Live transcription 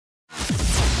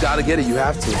gotta get it. You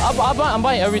have to. I'm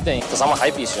buying everything because I'm a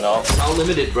hypebeast, you know.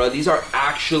 Unlimited, bro. These are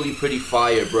actually pretty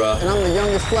fire, bro. And I'm the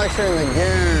youngest flexer in the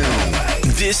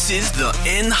game. This is the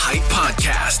N-Hype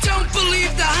Podcast. Don't believe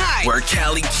the hype. Where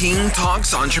Callie King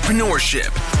talks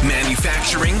entrepreneurship,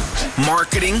 manufacturing,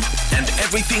 marketing, and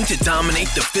everything to dominate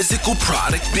the physical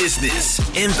product business.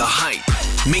 In the hype.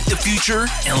 Make the future,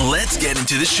 and let's get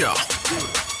into the show.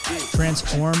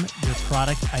 Transform your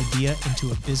product idea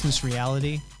into a business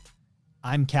reality.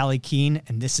 I'm Callie Keen,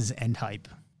 and this is N-Hype.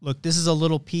 Look, this is a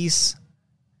little piece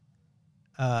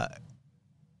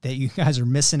that you guys are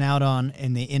missing out on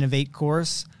in the Innovate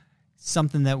course,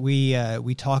 something that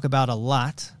we talk about a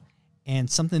lot, and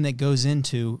something that goes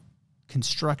into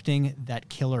constructing that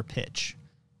killer pitch.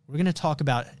 We're going to talk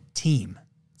about team.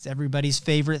 It's everybody's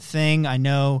favorite thing. I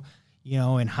know, you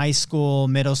know, in high school,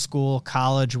 middle school,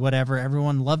 college, whatever,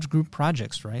 everyone loved group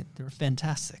projects, right? They were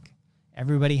fantastic.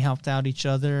 Everybody helped out each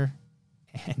other,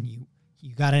 and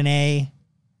you got an A.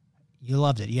 You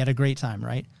loved it. You had a great time,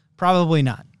 right? Probably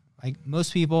not. Like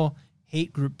most people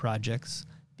hate group projects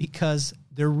because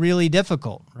they're really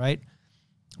difficult, right?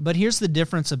 But here's the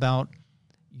difference about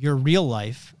your real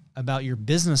life, about your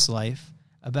business life,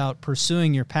 about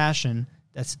pursuing your passion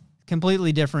that's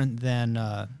completely different than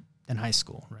high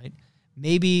school, right?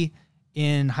 Maybe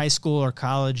in high school or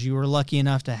college, you were lucky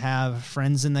enough to have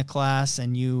friends in the class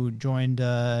and you joined,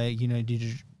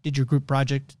 did your group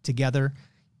project together,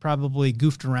 probably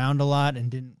goofed around a lot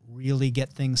and didn't really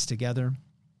get things together.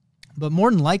 But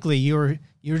more than likely, you're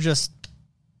just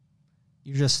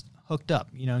hooked up.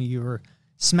 You know, you were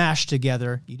smashed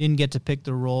together. You didn't get to pick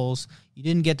the roles. You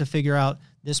didn't get to figure out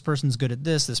this person's good at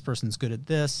this person's good at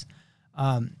this.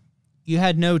 You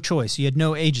had no choice. You had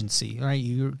no agency, right?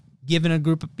 You were given a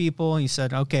group of people and you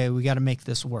said, okay, we got to make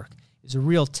this work. It's a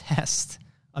real test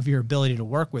of your ability to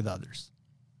work with others.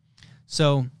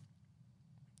 So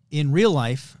in real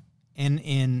life and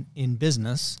in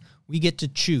business, we get to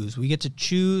choose. We get to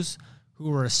choose who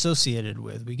we're associated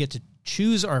with. We get to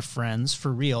choose our friends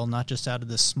for real, not just out of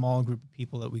this small group of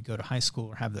people that we go to high school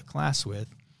or have the class with.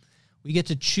 We get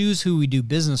to choose who we do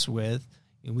business with,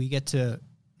 and we get to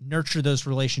nurture those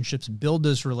relationships, build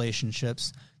those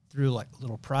relationships through like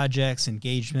little projects,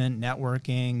 engagement,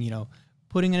 networking, you know,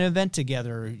 putting an event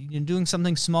together, doing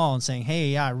something small and saying, hey,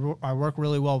 yeah, I work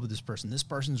really well with this person. This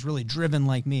person's really driven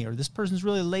like me, or this person's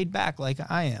really laid back like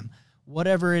I am.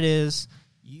 Whatever it is,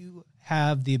 you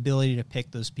have the ability to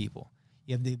pick those people.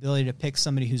 You have the ability to pick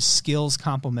somebody whose skills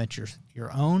complement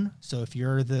your own. So if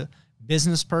you're the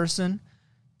business person,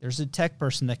 there's a tech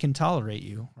person that can tolerate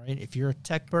you, right? If you're a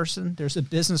tech person, there's a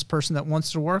business person that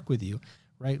wants to work with you,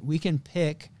 right? We can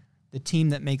pick the team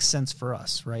that makes sense for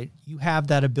us, right? You have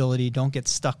that ability. Don't get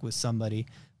stuck with somebody.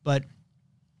 But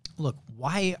look,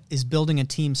 why is building a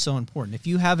team so important? If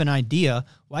you have an idea,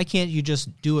 why can't you just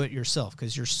do it yourself?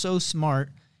 Because you're so smart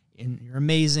and you're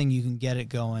amazing, you can get it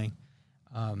going.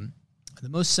 The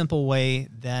most simple way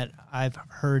that I've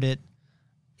heard it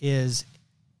is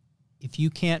if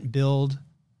you can't build,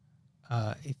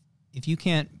 if you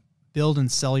can't build and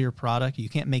sell your product, you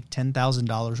can't make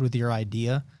 $10,000 with your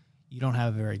idea, you don't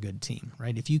have a very good team,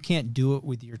 right? If you can't do it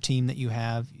with your team that you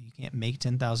have, you can't make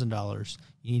 $10,000,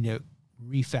 you need to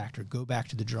refactor, go back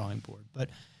to the drawing board. But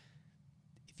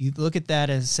if you look at that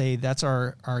as, say, that's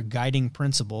our guiding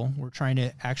principle, we're trying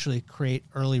to actually create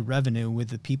early revenue with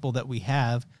the people that we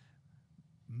have.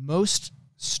 Most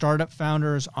startup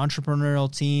founders,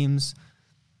 entrepreneurial teams,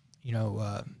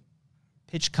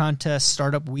 pitch contests,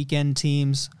 startup weekend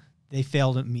teams, they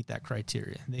fail to meet that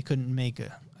criteria. They couldn't make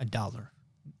a dollar.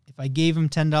 If I gave them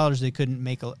 $10, they couldn't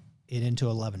make it into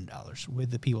 $11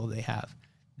 with the people they have.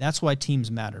 That's why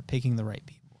teams matter, picking the right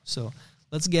people. So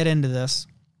let's get into this.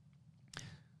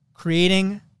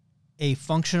 Creating a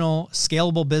functional,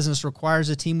 scalable business requires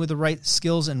a team with the right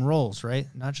skills and roles, right?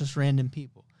 Not just random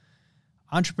people.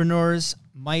 Entrepreneurs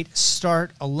might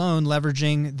start alone,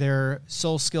 leveraging their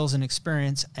sole skills and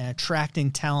experience and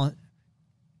attracting talent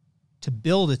to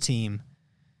build a team,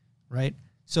 right?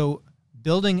 So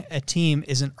building a team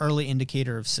is an early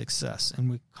indicator of success. And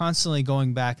we're constantly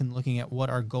going back and looking at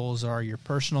what our goals are, your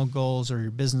personal goals or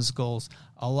your business goals.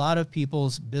 A lot of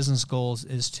people's business goals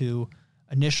is to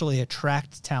initially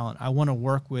attract talent. I want to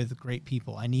work with great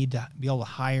people. I need to be able to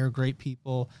hire great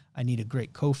people. I need a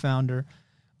great co-founder.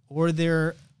 Or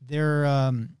their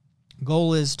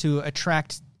goal is to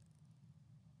attract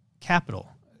capital,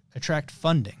 attract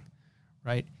funding,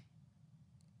 right?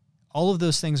 All of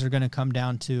those things are going to come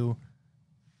down to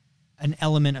an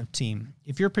element of team.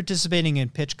 If you're participating in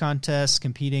pitch contests,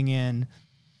 competing in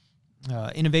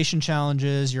innovation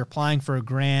challenges, you're applying for a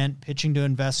grant, pitching to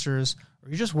investors, or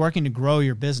you're just working to grow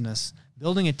your business,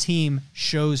 Building a team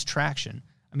shows traction.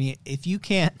 I mean, if you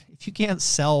can't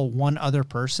sell one other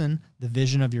person the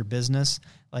vision of your business,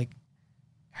 like,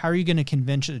 how are you going to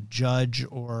convince a judge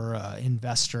or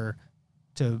investor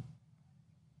to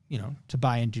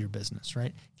buy into your business,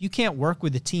 right? If you can't work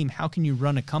with a team, how can you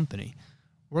run a company?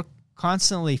 We're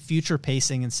constantly future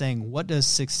pacing and saying, what does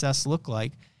success look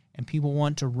like? And people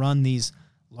want to run these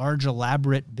large,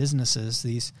 elaborate businesses,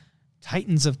 these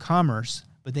titans of commerce,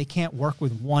 but they can't work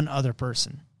with one other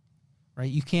person, right?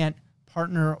 You can't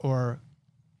partner or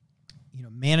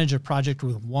manage a project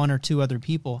with one or two other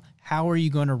people. How are you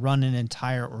going to run an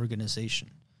entire organization?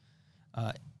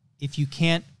 If you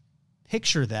can't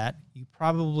picture that, you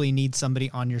probably need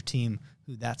somebody on your team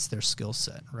who that's their skill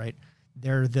set, right?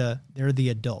 They're the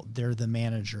adult, they're the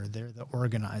manager, they're the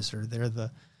organizer, they're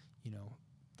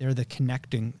the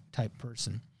connecting type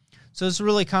person. So it's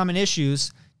really common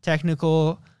issues.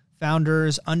 Technical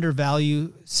founders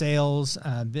undervalue sales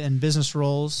and business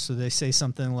roles. So they say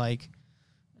something like,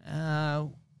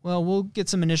 well, we'll get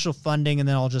some initial funding and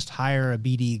then I'll just hire a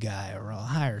BD guy or I'll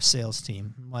hire a sales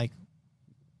team. I'm like,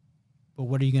 but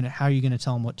how are you going to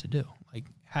tell them what to do? Like,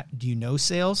 do you know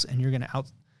sales and you're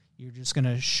just going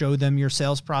to show them your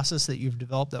sales process that you've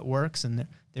developed that works and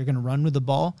they're going to run with the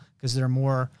ball because they're a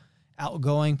more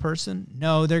outgoing person?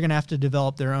 No, they're going to have to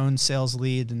develop their own sales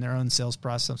lead and their own sales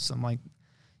process. I'm like,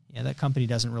 yeah, that company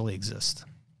doesn't really exist.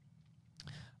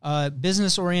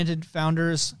 Business-oriented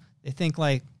founders, they think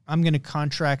like, I'm going to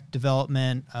contract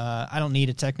development. I don't need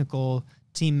a technical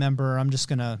team member. I'm just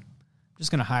going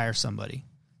to hire somebody.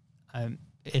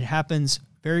 It happens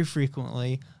very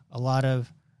frequently. A lot of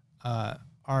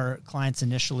our clients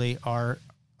initially are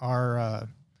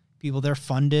people, they're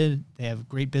funded. They have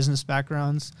great business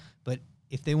backgrounds. But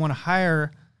if they want to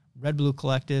hire Red Blue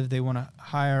Collective, they want to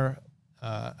hire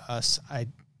us, I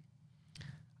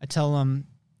tell them,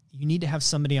 you need to have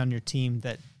somebody on your team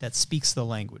that speaks the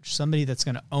language, somebody that's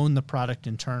going to own the product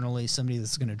internally, somebody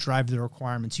that's going to drive the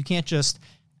requirements. You can't just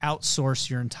outsource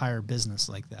your entire business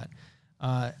like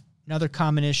that. Another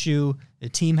common issue, the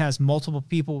team has multiple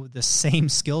people with the same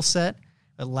skill set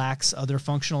but lacks other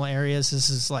functional areas.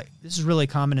 This is really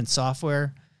common in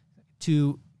software.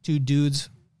 Two dudes,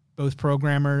 both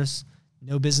programmers,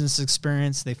 no business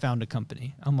experience, they found a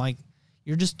company. I'm like,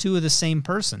 you're just two of the same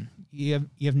person. You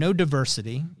have no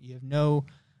diversity. You have no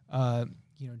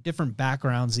different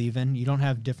backgrounds even. You don't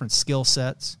have different skill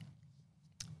sets.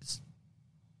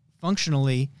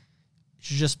 Functionally, it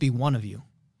should just be one of you.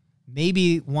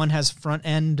 Maybe one has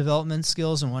front-end development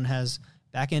skills and one has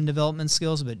back-end development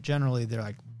skills, but generally they're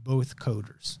like both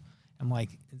coders. I'm like,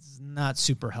 it's not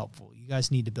super helpful. You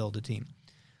guys need to build a team.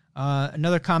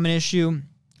 Another common issue,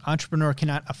 entrepreneur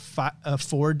cannot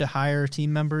afford to hire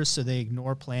team members, so they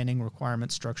ignore planning,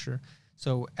 requirement, structure.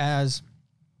 So as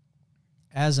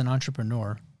an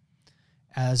entrepreneur,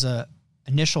 as a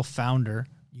initial founder,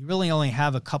 you really only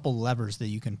have a couple levers that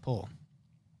you can pull.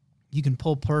 You can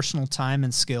pull personal time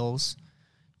and skills.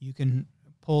 You can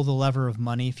pull the lever of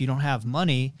money. If you don't have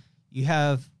money, you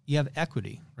have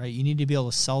equity, right? You need to be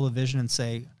able to sell the vision and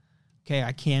say, okay,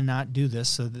 I cannot do this.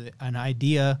 So an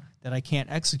idea that I can't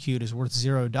execute is worth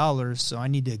 $0. So I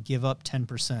need to give up 10%,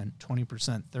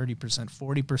 20%, 30%,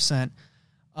 40%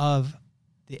 of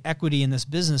the equity in this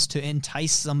business to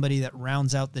entice somebody that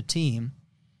rounds out the team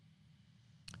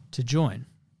to join.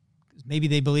 Maybe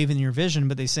they believe in your vision,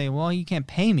 but they say, well, you can't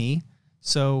pay me.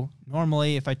 So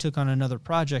normally if I took on another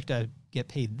project, I'd get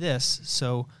paid this.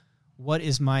 So what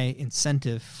is my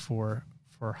incentive for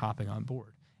hopping on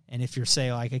board? And if you're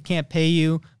saying, like, I can't pay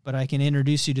you, but I can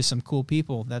introduce you to some cool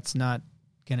people, that's not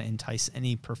going to entice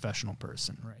any professional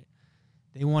person, right?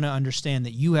 They want to understand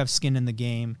that you have skin in the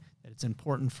game, that it's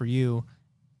important for you,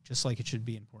 just like it should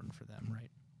be important for them, right?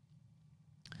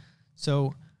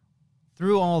 So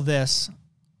through all this,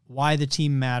 why the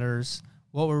team matters,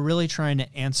 what we're really trying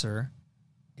to answer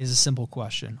is a simple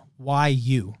question. Why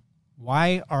you?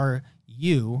 Why are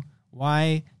you?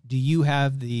 Why do you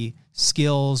have the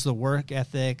skills, the work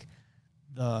ethic,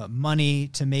 the money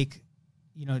to make,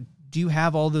 do you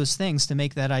have all those things to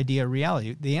make that idea a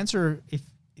reality? The answer, if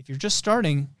you're just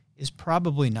starting, is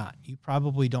probably not. You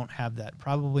probably don't have that,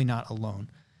 probably not alone.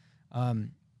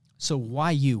 So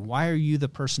why you? Why are you the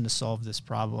person to solve this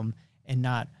problem and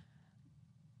not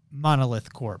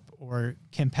Monolith Corp or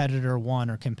Competitor 1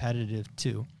 or Competitive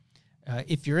 2?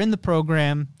 If you're in the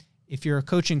program, if you're a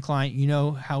coaching client, you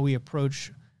know how we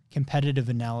approach competitive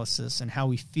analysis and how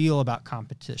we feel about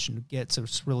competition. It gets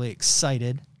us really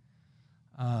excited,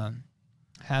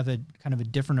 have a kind of a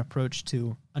different approach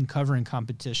to uncovering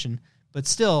competition, but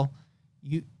still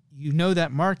you know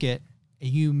that market and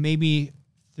you maybe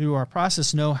through our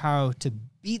process, know how to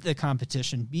beat the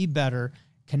competition, be better,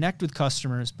 connect with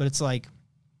customers. But it's like,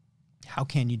 how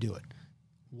can you do it?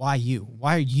 Why you?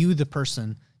 Why are you the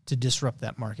person to disrupt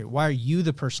that market? Why are you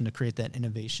the person to create that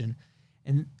innovation?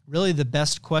 And really the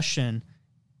best question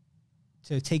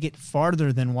to take it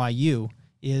farther than why you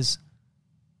is,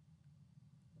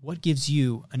 what gives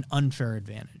you an unfair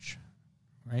advantage,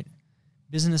 right?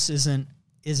 Business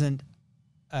isn't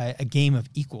a game of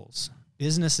equals.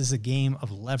 Business is a game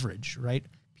of leverage, right?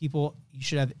 You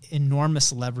should have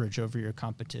enormous leverage over your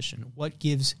competition. What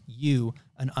gives you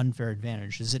an unfair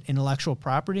advantage? Is it intellectual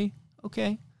property?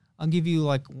 Okay, I'll give you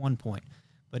like 1 point.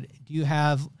 But do you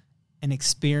have an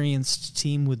experienced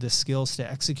team with the skills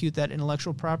to execute that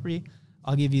intellectual property?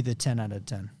 I'll give you the 10 out of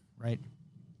 10, right?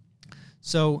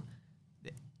 So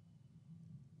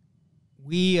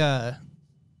we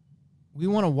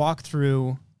want to walk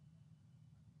through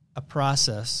a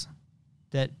process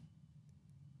that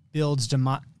builds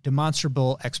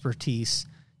demonstrable expertise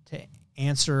to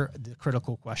answer the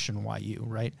critical question, why you,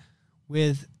 right?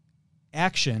 With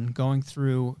action, going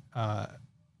through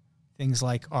things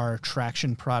like our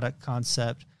traction product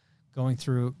concept, going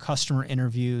through customer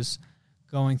interviews,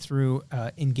 going through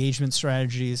engagement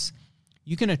strategies,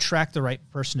 you can attract the right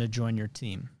person to join your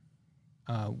team.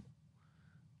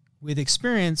 With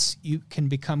experience, you can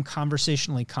become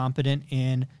conversationally competent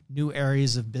in new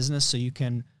areas of business, so you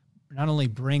can not only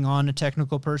bring on a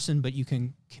technical person, but you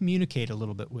can communicate a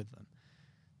little bit with them.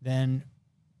 Then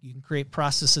you can create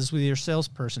processes with your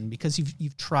salesperson because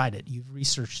you've tried it, you've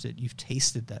researched it, you've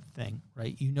tasted that thing,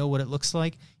 right? You know what it looks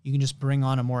like. You can just bring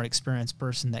on a more experienced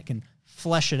person that can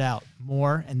flesh it out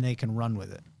more, and they can run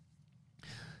with it.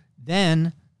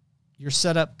 Then you're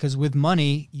set up, because with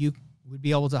money, you would be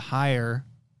able to hire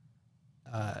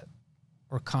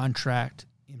or contract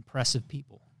impressive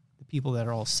people, the people that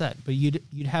are all set. But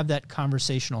you'd have that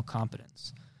conversational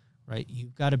competence, right?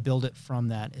 You've got to build it from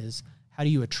that. Is how do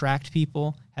you attract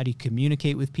people? How do you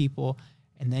communicate with people?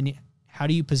 And then how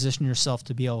do you position yourself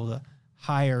to be able to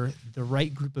hire the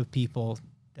right group of people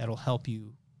that'll help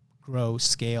you grow,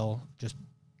 scale, just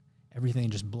everything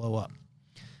just blow up?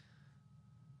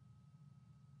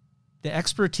 The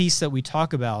expertise that we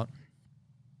talk about,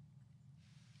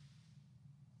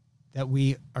 that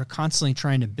we are constantly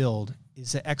trying to build,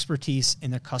 is the expertise in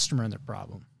the customer and the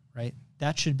problem, right?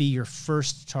 That should be your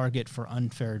first target for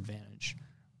unfair advantage.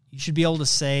 You should be able to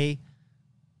say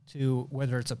to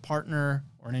whether it's a partner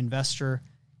or an investor,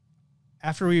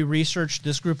 after we researched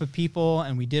this group of people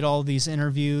and we did all these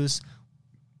interviews,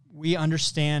 we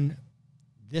understand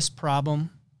this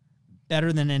problem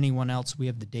better than anyone else. We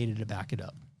have the data to back it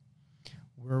up.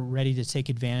 We're ready to take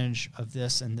advantage of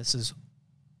this, and this is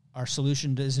our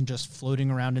solution. Isn't just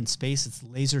floating around in space. It's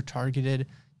laser targeted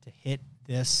to hit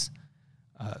this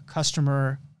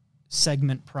customer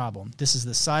segment problem. This is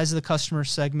the size of the customer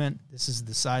segment. This is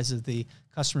the size of the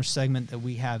customer segment that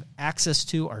we have access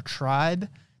to, our tribe.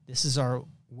 This is our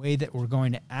way that we're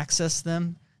going to access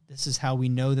them. This is how we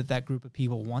know that that group of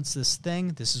people wants this thing.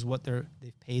 This is what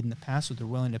they've paid in the past, what they're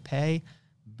willing to pay.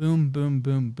 Boom, boom,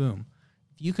 boom, boom.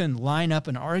 If you can line up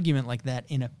an argument like that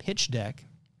in a pitch deck,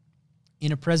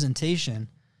 in a presentation,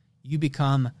 you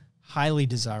become highly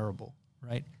desirable,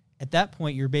 right? At that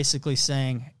point, you're basically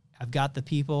saying, I've got the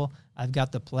people, I've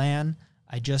got the plan,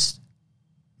 I just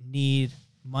need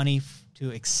money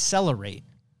to accelerate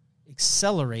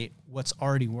what's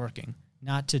already working,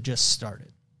 not to just start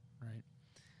it, right?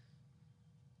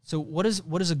 So what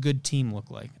does a good team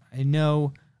look like? I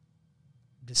know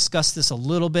discussed this a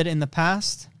little bit in the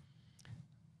past,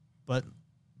 but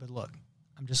look,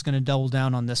 I'm just going to double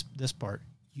down on this part.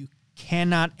 You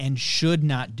cannot and should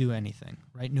not do anything,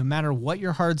 right? No matter what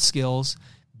your hard skills,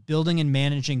 building and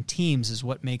managing teams is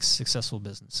what makes successful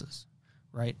businesses,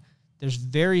 right? There's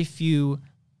very few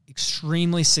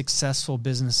extremely successful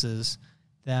businesses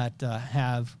that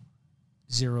have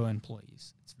 0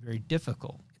 employees. It's very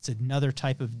difficult. It's another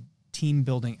type of team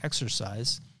building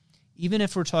exercise. Even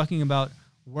if we're talking about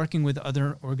working with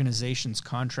other organizations,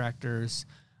 contractors,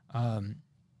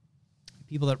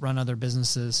 people that run other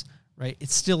businesses, right?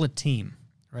 It's still a team,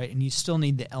 right? And you still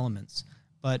need the elements.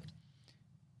 But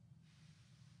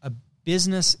a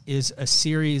business is a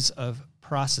series of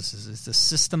processes. It's a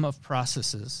system of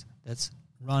processes that's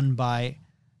run by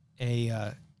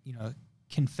a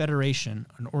confederation,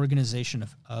 an organization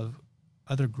of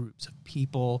other groups of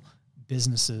people,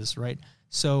 businesses, right?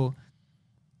 So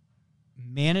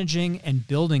managing and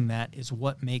building that is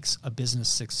what makes a business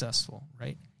successful,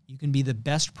 right? You can be the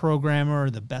best programmer,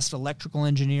 the best electrical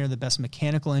engineer, the best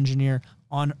mechanical engineer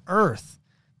on earth,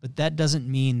 but that doesn't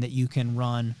mean that you can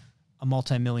run a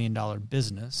multi-million-dollar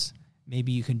business.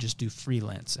 maybe you can just do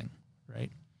freelancing, right?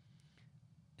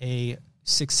 A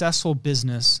successful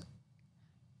business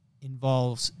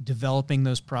involves developing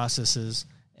those processes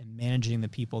and managing the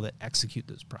people that execute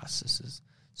those processes.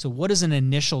 So what does an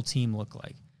initial team look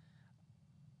like?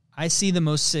 I see the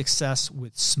most success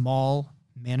with small,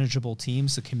 manageable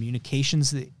teams. The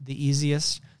communication's the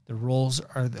easiest. The roles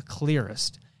are the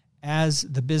clearest. As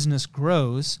the business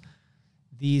grows,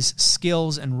 these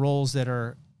skills and roles that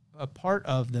are a part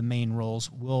of the main roles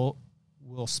will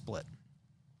split.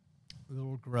 It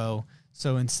will grow.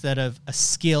 So instead of a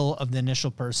skill of the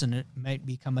initial person, it might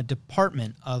become a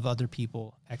department of other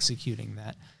people executing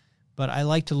that. But I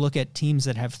like to look at teams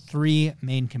that have 3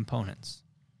 main components.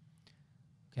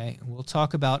 Okay, we'll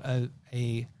talk about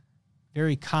a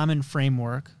very common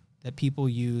framework that people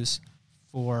use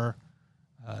for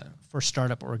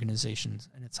startup organizations,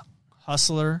 and it's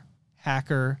hustler,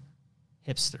 hacker,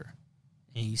 hipster.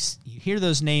 And you hear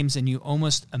those names, and you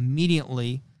almost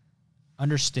immediately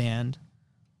understand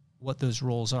what those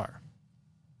roles are.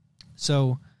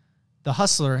 So the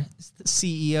hustler is the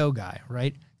CEO guy,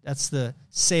 right? That's the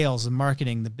sales, the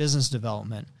marketing, the business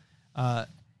development.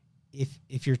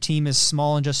 If your team is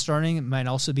small and just starting, it might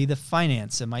also be the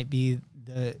finance. It might be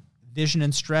the vision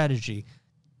and strategy,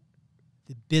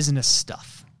 the business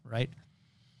stuff, right?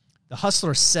 The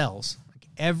hustler sells. Like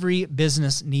every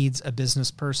business needs a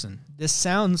business person. This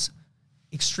sounds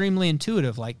extremely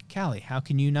intuitive. Like, Callie, how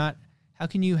can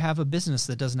you have a business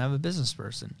that doesn't have a business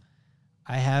person?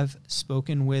 I have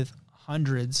spoken with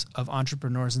hundreds of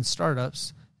entrepreneurs and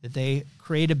startups that they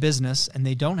create a business and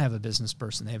they don't have a business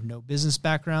person. They have no business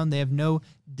background. They have no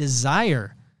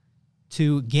desire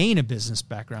to gain a business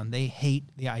background. They hate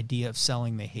the idea of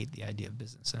selling. They hate the idea of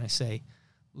business. And I say,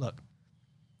 look,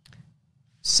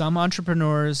 some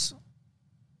entrepreneurs,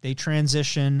 they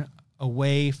transition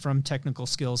away from technical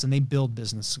skills and they build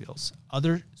business skills.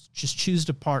 Others just choose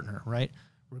to partner, right?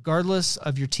 Regardless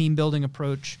of your team building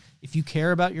approach, if you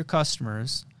care about your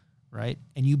customers, right,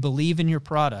 and you believe in your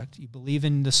product, you believe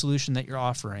in the solution that you're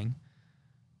offering,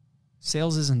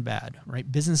 sales isn't bad,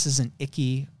 right? Business isn't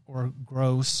icky or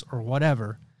gross or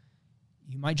whatever.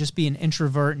 You might just be an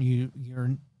introvert and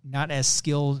you're not as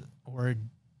skilled or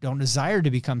don't desire to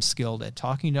become skilled at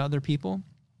talking to other people.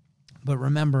 But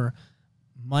remember,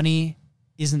 money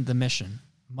isn't the mission.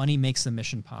 Money makes the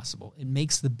mission possible. It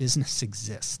makes the business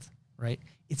exist, right?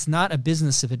 It's not a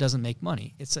business if it doesn't make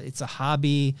money. It's a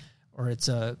hobby, or it's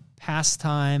a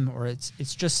pastime, or it's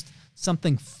just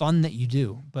something fun that you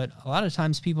do. But a lot of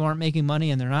times people aren't making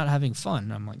money and they're not having fun.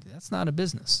 And I'm like, that's not a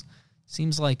business.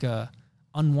 Seems like a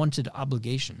unwanted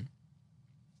obligation.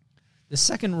 The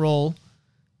second role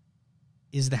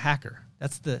is the hacker.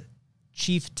 That's the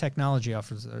chief technology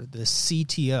officer, the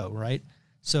CTO, right?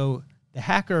 So the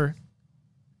hacker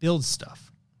builds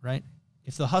stuff, right?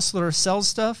 If the hustler sells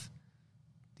stuff,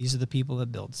 these are the people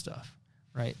that build stuff,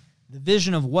 right? The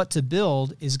vision of what to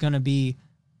build is going to be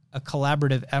a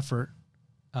collaborative effort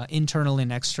internally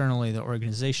and externally, the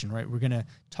organization, right? We're going to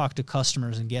talk to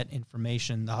customers and get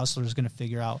information. The hustler is going to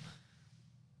figure out,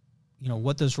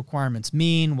 what those requirements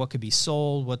mean, what could be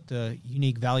sold, what the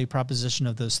unique value proposition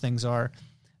of those things are.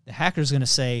 The hacker is going to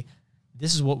say,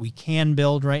 this is what we can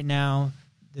build right now.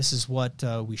 This is what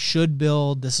we should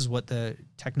build. This is what the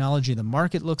technology of the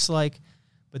market looks like.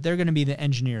 But they're going to be the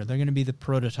engineer. They're going to be the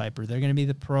prototyper. They're going to be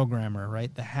the programmer,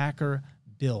 right? The hacker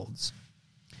builds.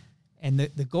 And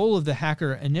the goal of the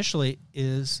hacker initially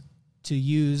is to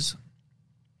use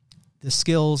the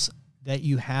skills that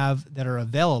you have that are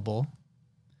available,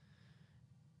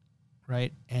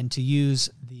 right? And to use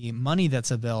the money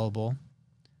that's available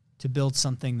to build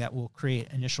something that will create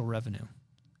initial revenue.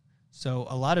 So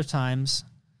a lot of times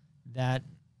that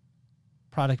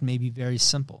product may be very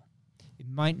simple. It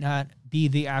might not be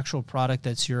the actual product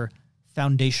that's your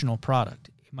foundational product.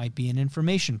 It might be an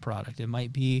information product. It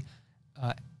might be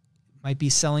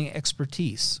selling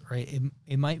expertise, right?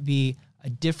 It might be a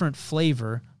different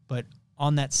flavor, but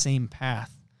on that same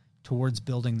path towards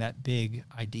building that big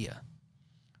idea.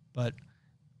 But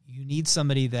you need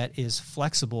somebody that is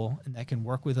flexible and that can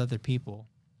work with other people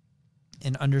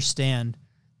and understand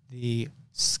the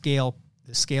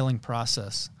scaling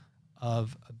process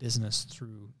of a business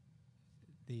through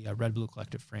the Red Blue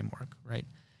Collective framework, right?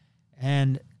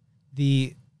 And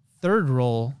the third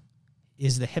role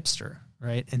is the hipster,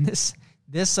 right? And this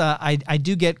I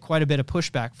do get quite a bit of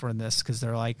pushback for this because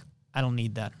they're like, I don't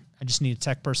need that. I just need a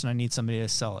tech person. I need somebody to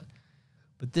sell it.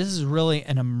 But this is really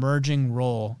an emerging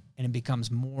role, and it becomes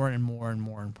more and more and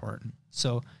more important.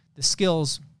 So the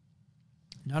skills,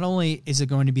 not only is it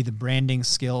going to be the branding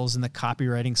skills and the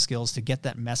copywriting skills to get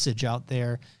that message out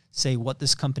there say what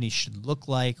this company should look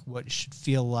like, what it should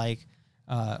feel like,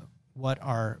 what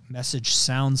our message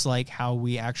sounds like, how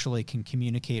we actually can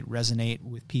communicate, resonate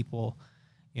with people.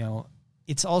 You know,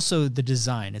 it's also the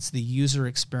design. It's the user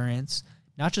experience,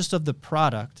 not just of the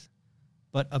product,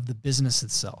 but of the business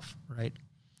itself, right?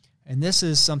 And this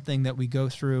is something that we go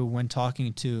through when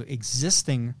talking to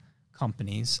existing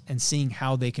companies and seeing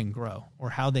how they can grow or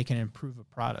how they can improve a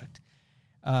product.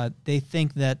 They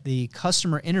think that the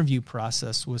customer interview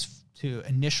process was to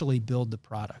initially build the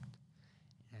product.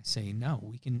 And I say, no,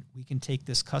 we can take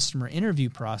this customer interview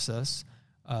process,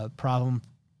 problem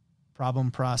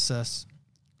process,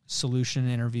 solution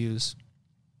interviews,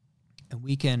 and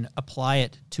we can apply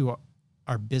it to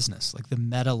our business, like the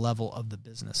meta level of the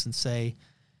business, and say,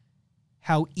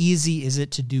 how easy is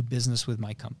it to do business with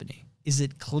my company? Is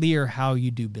it clear how you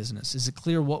do business? Is it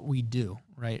clear what we do,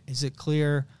 right? Is it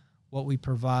clear what we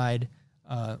provide?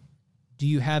 Do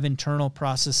you have internal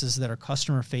processes that are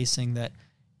customer facing that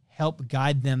help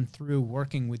guide them through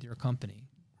working with your company,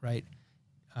 right?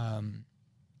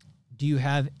 Do you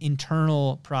have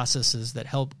internal processes that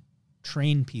help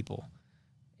train people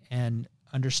and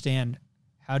understand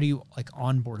how do you like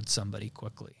onboard somebody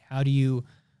quickly? How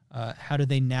do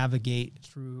they navigate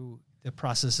through the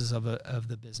processes of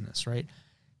the business, right?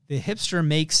 The hipster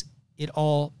makes it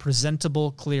all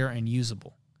presentable, clear, and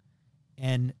usable.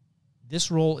 And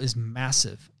this role is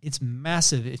massive. It's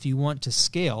massive if you want to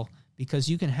scale, because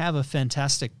you can have a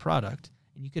fantastic product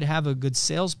and you could have a good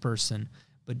salesperson,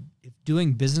 but if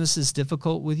doing business is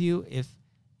difficult with you,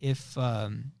 if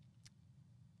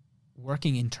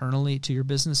working internally to your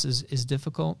business is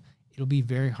difficult, it'll be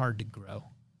very hard to grow.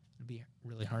 It'll be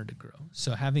really hard to grow.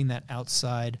 So having that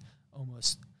outside,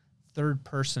 almost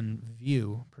third-person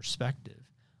view perspective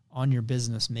on your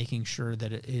business, making sure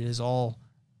that it is all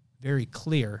very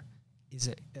clear, is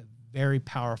a very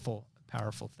powerful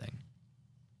thing.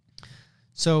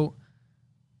 So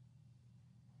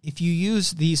if you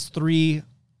use these three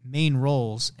main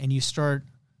roles and you start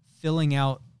filling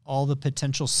out all the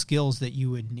potential skills that you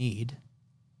would need,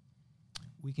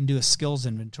 we can do a skills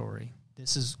inventory.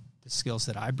 This is the skills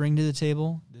that I bring to the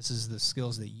table. This is the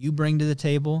skills that you bring to the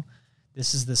table.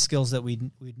 This is the skills that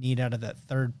we'd need out of that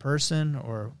third person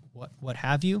or what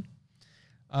have you.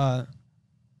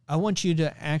 I want you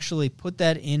to actually put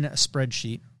that in a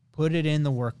spreadsheet, put it in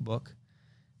the workbook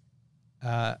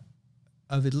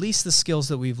of at least the skills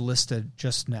that we've listed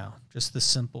just now, just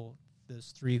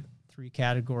those three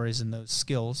categories and those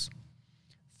skills.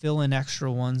 Fill in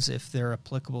extra ones if they're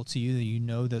applicable to you, that you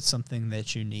know that's something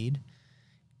that you need.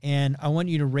 And I want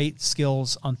you to rate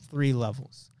skills on 3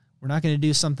 levels. We're not going to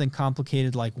do something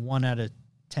complicated like 1 out of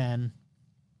 10.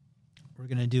 We're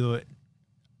going to do it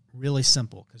really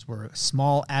simple because we're a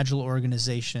small, agile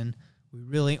organization. We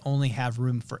really only have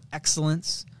room for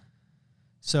excellence.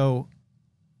 So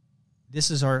this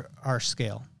is our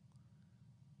scale.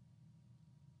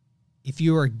 If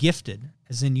you are gifted,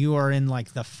 as in you are in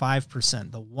like the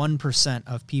 5%, the 1%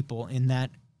 of people in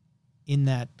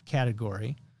that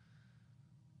category,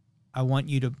 I want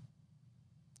you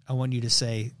to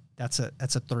say that's a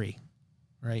 3,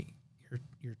 right?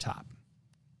 You're top.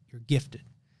 You're gifted.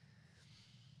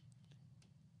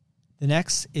 The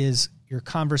next is you're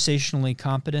conversationally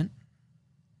competent.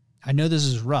 I know this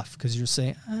is rough because you're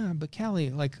saying, but Callie,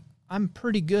 like I'm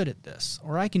pretty good at this,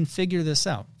 or I can figure this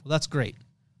out. Well, that's great.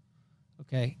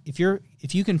 Okay. If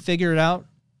you can figure it out,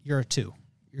 you're a 2.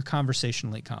 You're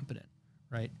conversationally competent,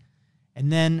 right?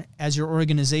 And then as your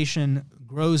organization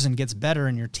grows and gets better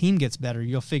and your team gets better,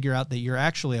 you'll figure out that you're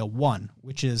actually a 1,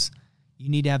 which is you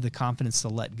need to have the confidence to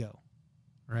let go,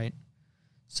 right?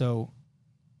 So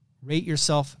rate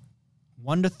yourself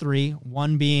 1 to 3,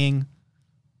 1 being,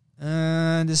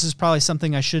 this is probably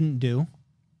something I shouldn't do,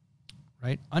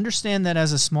 right? Understand that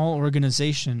as a small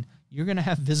organization, you're going to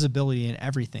have visibility in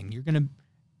everything. You're going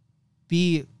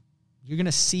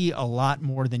to see a lot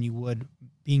more than you would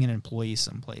being an employee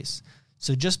someplace.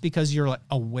 So just because you're like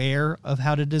aware of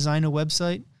how to design a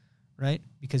website, right?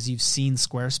 Because you've seen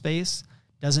Squarespace,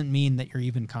 doesn't mean that you're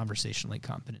even conversationally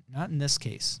competent. Not in this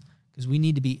case, because we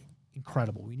need to be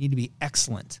incredible. We need to be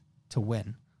excellent to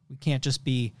win. We can't just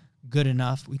be good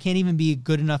enough. We can't even be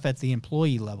good enough at the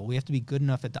employee level. We have to be good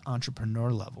enough at the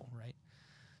entrepreneur level, right?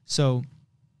 So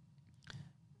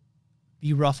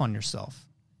be rough on yourself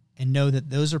and know that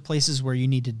those are places where you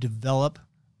need to develop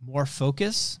more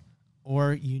focus,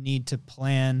 or you need to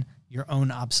plan your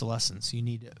own obsolescence. You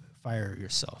need to fire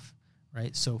yourself,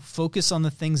 right? So focus on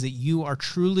the things that you are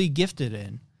truly gifted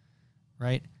in,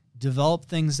 right? Develop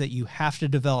things that you have to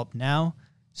develop now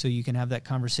so you can have that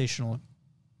conversational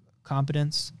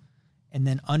competence, and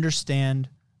then understand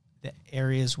the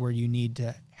areas where you need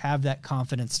to have that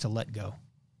confidence to let go.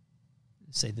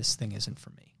 Say this thing isn't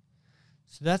for me.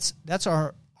 So that's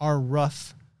our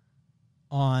rough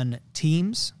on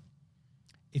teams.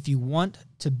 If you want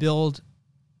to build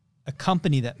a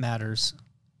company that matters,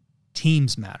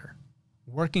 teams matter.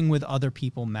 Working with other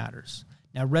people matters.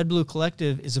 Now, Red Blue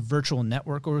Collective is a virtual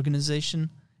network organization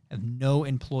of no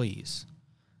employees,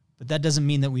 but that doesn't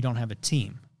mean that we don't have a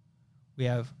team. We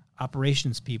have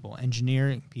operations people,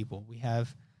 engineering people. We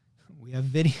have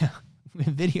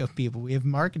video people. We have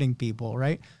marketing people,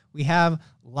 right? We have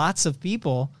lots of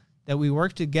people that we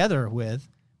work together with,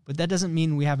 but that doesn't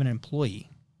mean we have an employee,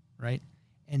 right?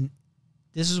 And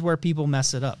this is where people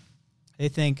mess it up. They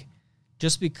think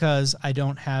just because I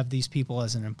don't have these people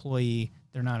as an employee,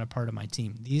 they're not a part of my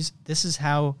team. This is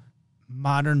how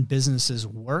modern businesses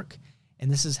work, and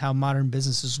this is how modern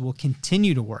businesses will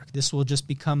continue to work. This will just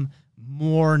become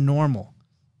more normal,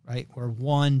 right? Where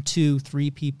 1, 2,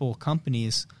 3 people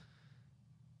companies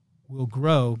will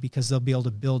grow because they'll be able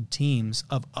to build teams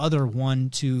of other 1,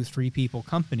 2, 3 people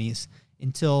companies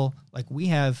until like we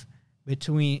have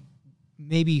between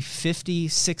maybe 50,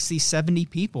 60, 70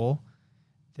 people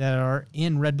that are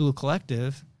in Red Blue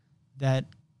Collective that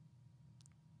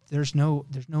there's no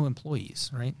employees,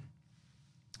 right?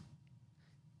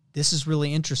 This is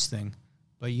really interesting,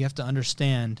 but you have to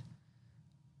understand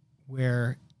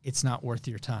where it's not worth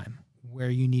your time, where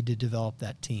you need to develop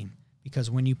that team. Because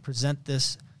when you present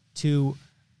this to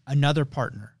another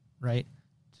partner, right,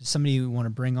 to somebody you want to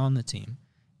bring on the team,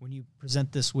 when you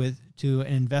present this to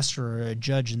an investor or a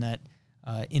judge in that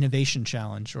innovation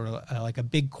challenge or like a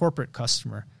big corporate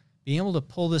customer, being able to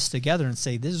pull this together and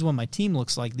say, this is what my team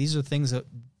looks like, these are things that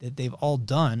they've all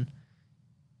done,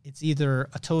 it's either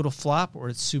a total flop or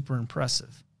it's super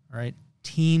impressive, all right?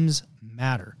 Teams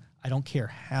matter. I don't care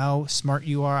how smart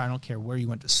you are. I don't care where you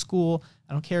went to school.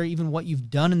 I don't care even what you've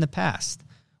done in the past.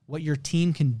 What your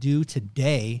team can do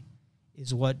today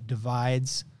is what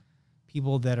divides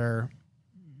people that are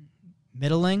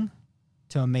middling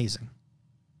to amazing.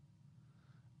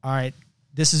 All right,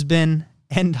 this has been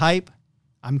End Hype.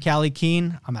 I'm Callie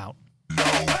Keene. I'm out.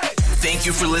 Thank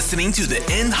you for listening to the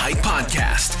End Hype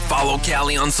Podcast. Follow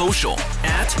Callie on social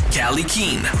 @Callie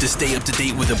Keene to stay up to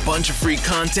date with a bunch of free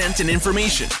content and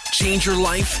information. Change your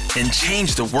life and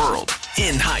change the world.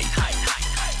 End Hype.